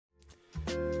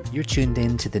You're tuned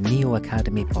in to the Neo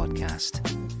Academy podcast.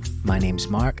 My name's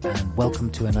Mark and welcome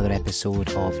to another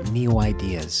episode of Neo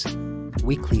Ideas,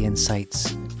 weekly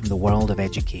insights from the world of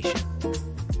education.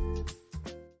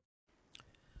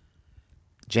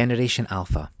 Generation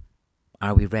Alpha.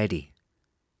 Are we ready?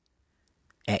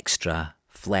 Extra,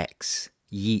 flex,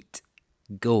 yeet,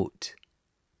 goat.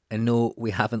 And no,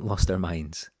 we haven't lost our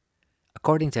minds.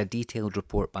 According to a detailed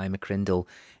report by McCrindle,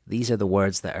 these are the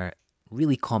words that are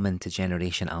really common to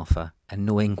Generation Alpha, and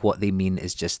knowing what they mean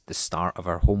is just the start of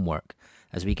our homework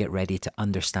as we get ready to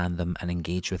understand them and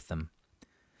engage with them.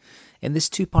 In this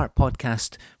two-part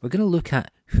podcast, we're going to look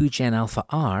at who Gen Alpha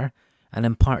are, and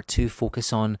in part two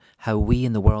focus on how we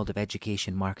in the world of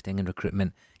education, marketing and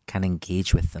recruitment can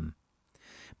engage with them.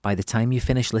 By the time you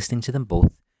finish listening to them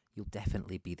both, you'll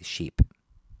definitely be the sheep.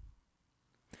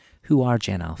 Who are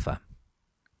Gen Alpha?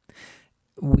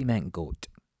 We meant GOAT.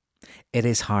 It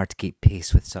is hard to keep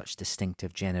pace with such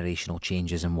distinctive generational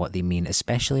changes and what they mean,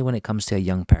 especially when it comes to a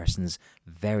young person's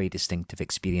very distinctive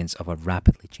experience of a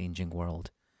rapidly changing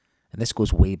world. And this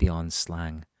goes way beyond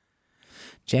slang.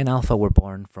 Gen Alpha were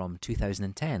born from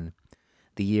 2010,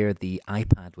 the year the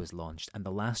iPad was launched, and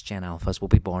the last Gen Alphas will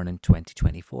be born in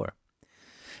 2024.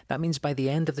 That means by the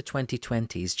end of the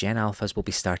 2020s, Gen Alphas will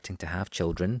be starting to have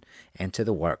children, enter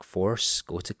the workforce,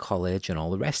 go to college, and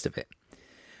all the rest of it.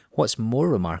 What's more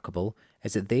remarkable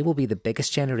is that they will be the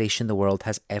biggest generation the world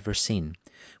has ever seen,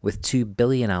 with 2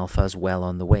 billion alphas well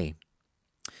on the way.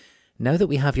 Now that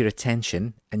we have your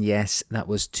attention, and yes, that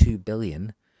was 2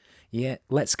 billion,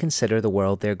 let's consider the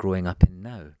world they're growing up in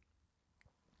now.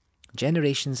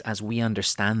 Generations as we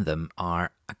understand them are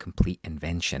a complete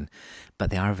invention,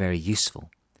 but they are very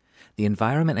useful. The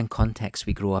environment and context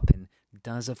we grow up in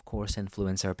does of course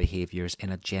influence our behaviours in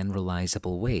a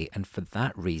generalisable way, and for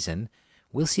that reason,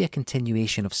 we'll see a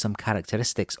continuation of some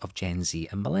characteristics of Gen Z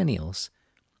and millennials.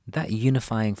 That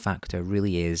unifying factor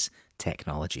really is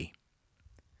technology.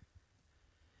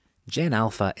 Gen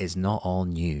Alpha is not all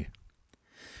new.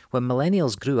 When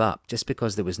millennials grew up, just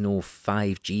because there was no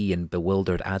 5G and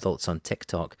bewildered adults on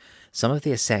TikTok, some of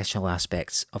the essential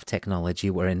aspects of technology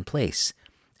were in place,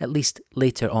 at least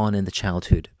later on in the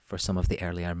childhood for some of the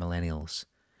earlier millennials.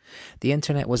 The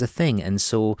internet was a thing, and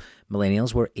so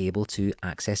millennials were able to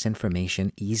access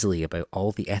information easily about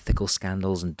all the ethical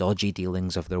scandals and dodgy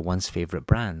dealings of their once favourite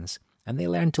brands, and they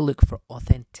learned to look for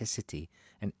authenticity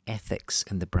and ethics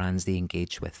in the brands they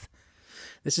engage with.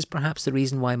 This is perhaps the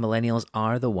reason why millennials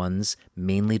are the ones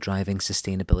mainly driving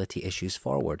sustainability issues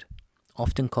forward,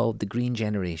 often called the green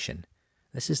generation.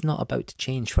 This is not about to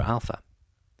change for Alpha.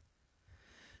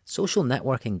 Social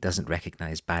networking doesn't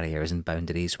recognise barriers and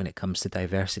boundaries when it comes to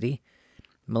diversity.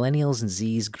 Millennials and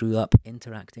Zs grew up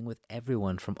interacting with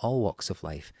everyone from all walks of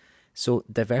life, so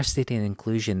diversity and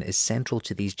inclusion is central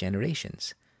to these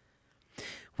generations.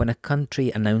 When a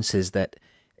country announces that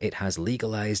it has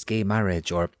legalised gay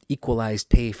marriage or equalised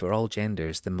pay for all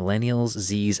genders, the millennials,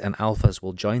 Zs and Alphas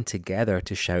will join together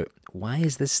to shout, "Why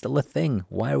is this still a thing?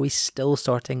 Why are we still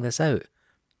sorting this out?"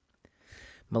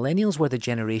 Millennials were the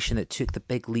generation that took the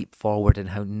big leap forward in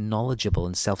how knowledgeable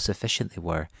and self-sufficient they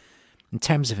were in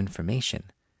terms of information.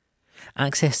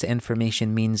 Access to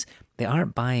information means they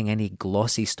aren't buying any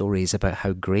glossy stories about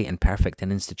how great and perfect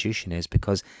an institution is,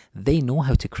 because they know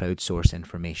how to crowdsource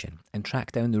information and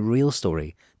track down the real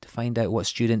story to find out what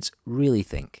students really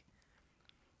think.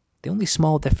 The only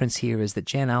small difference here is that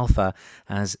Gen Alpha,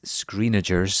 as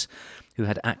screenagers who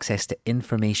had access to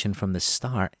information from the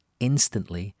start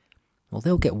instantly, well,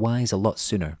 they'll get wise a lot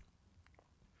sooner.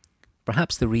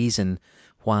 Perhaps the reason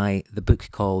why the book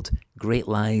called Great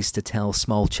Lies to Tell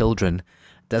Small Children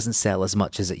doesn't sell as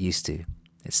much as it used to.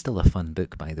 It's still a fun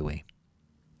book, by the way.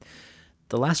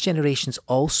 The last generations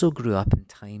also grew up in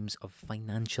times of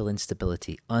financial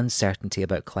instability, uncertainty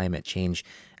about climate change,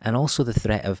 and also the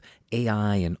threat of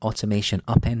AI and automation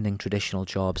upending traditional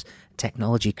jobs,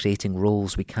 technology creating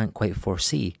roles we can't quite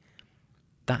foresee.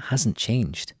 That hasn't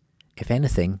changed. If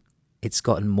anything, it's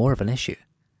gotten more of an issue.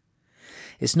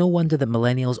 It's no wonder that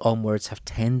millennials onwards have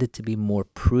tended to be more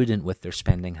prudent with their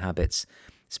spending habits,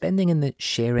 spending in the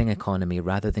sharing economy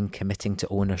rather than committing to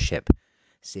ownership,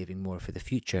 saving more for the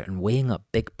future and weighing up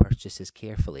big purchases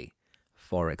carefully.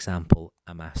 For example,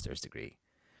 a master's degree.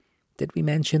 Did we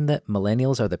mention that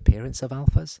millennials are the parents of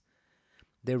alphas?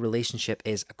 Their relationship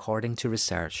is, according to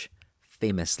research,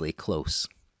 famously close.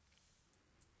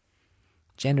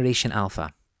 Generation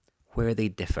Alpha, where they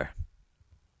differ.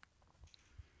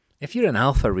 If you're an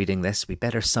alpha reading this, we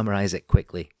better summarize it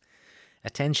quickly.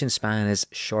 Attention span is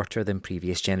shorter than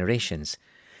previous generations.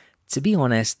 To be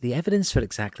honest, the evidence for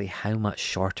exactly how much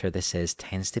shorter this is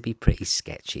tends to be pretty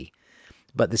sketchy.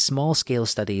 But the small-scale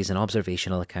studies and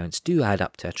observational accounts do add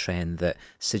up to a trend that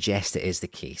suggests it is the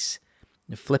case.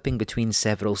 Flipping between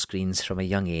several screens from a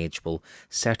young age will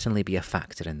certainly be a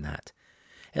factor in that.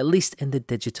 At least in the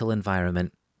digital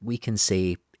environment, we can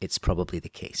say it's probably the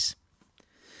case.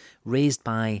 Raised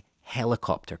by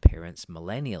helicopter parents,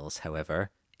 millennials, however,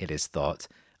 it is thought,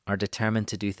 are determined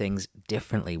to do things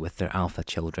differently with their alpha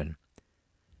children.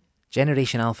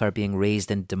 Generation Alpha are being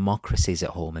raised in democracies at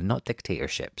home and not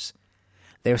dictatorships.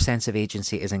 Their sense of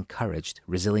agency is encouraged.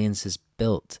 Resilience is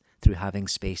built through having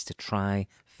space to try,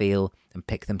 fail, and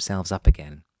pick themselves up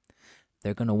again.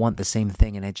 They're going to want the same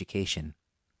thing in education.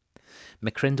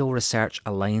 McCrindle research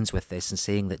aligns with this in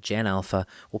saying that Gen Alpha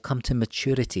will come to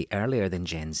maturity earlier than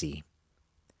Gen Z.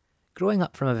 Growing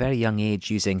up from a very young age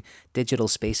using digital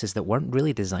spaces that weren't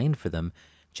really designed for them,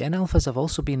 Gen Alphas have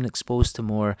also been exposed to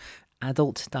more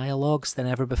adult dialogues than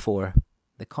ever before.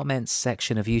 The comments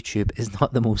section of YouTube is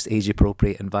not the most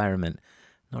age-appropriate environment,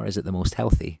 nor is it the most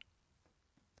healthy.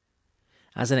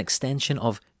 As an extension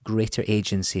of greater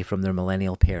agency from their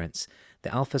millennial parents, the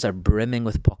alphas are brimming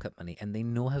with pocket money and they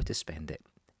know how to spend it,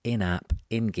 in-app,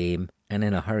 in-game, and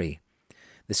in a hurry.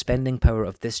 The spending power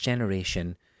of this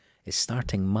generation is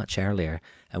starting much earlier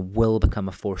and will become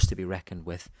a force to be reckoned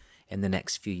with in the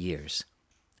next few years.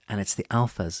 And it's the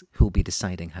alphas who will be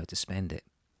deciding how to spend it.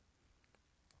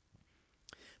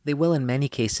 They will in many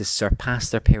cases surpass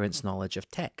their parents' knowledge of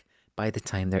tech by the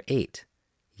time they're 8.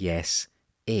 Yes,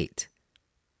 8.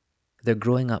 They're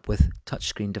growing up with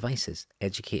touchscreen devices,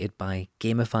 educated by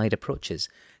gamified approaches,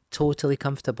 totally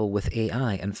comfortable with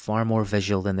AI and far more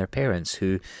visual than their parents,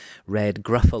 who read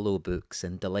Gruffalo books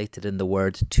and delighted in the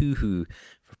word toohoo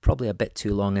for probably a bit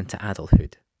too long into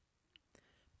adulthood.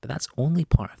 But that's only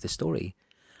part of the story.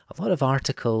 A lot of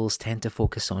articles tend to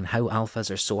focus on how alphas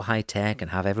are so high-tech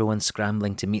and have everyone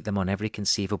scrambling to meet them on every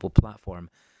conceivable platform.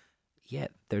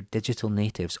 Yet they're digital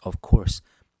natives, of course,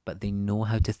 but they know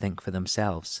how to think for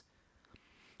themselves.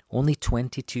 Only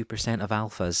 22% of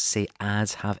alphas say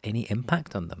ads have any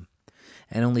impact on them,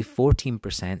 and only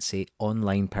 14% say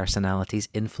online personalities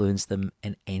influence them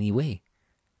in any way.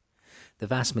 The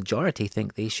vast majority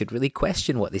think they should really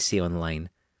question what they see online,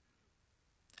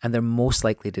 and they're most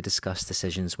likely to discuss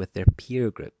decisions with their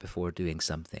peer group before doing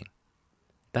something.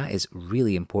 That is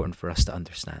really important for us to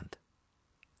understand.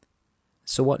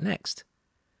 So what next?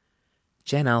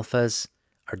 Gen Alphas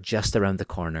are just around the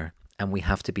corner, and we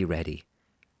have to be ready.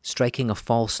 Striking a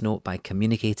false note by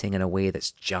communicating in a way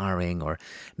that's jarring or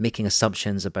making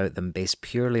assumptions about them based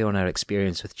purely on our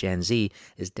experience with Gen Z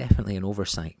is definitely an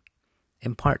oversight.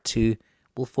 In part 2,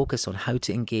 we'll focus on how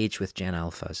to engage with Gen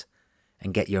Alphas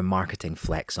and get your marketing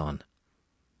flex on.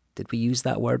 Did we use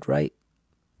that word right?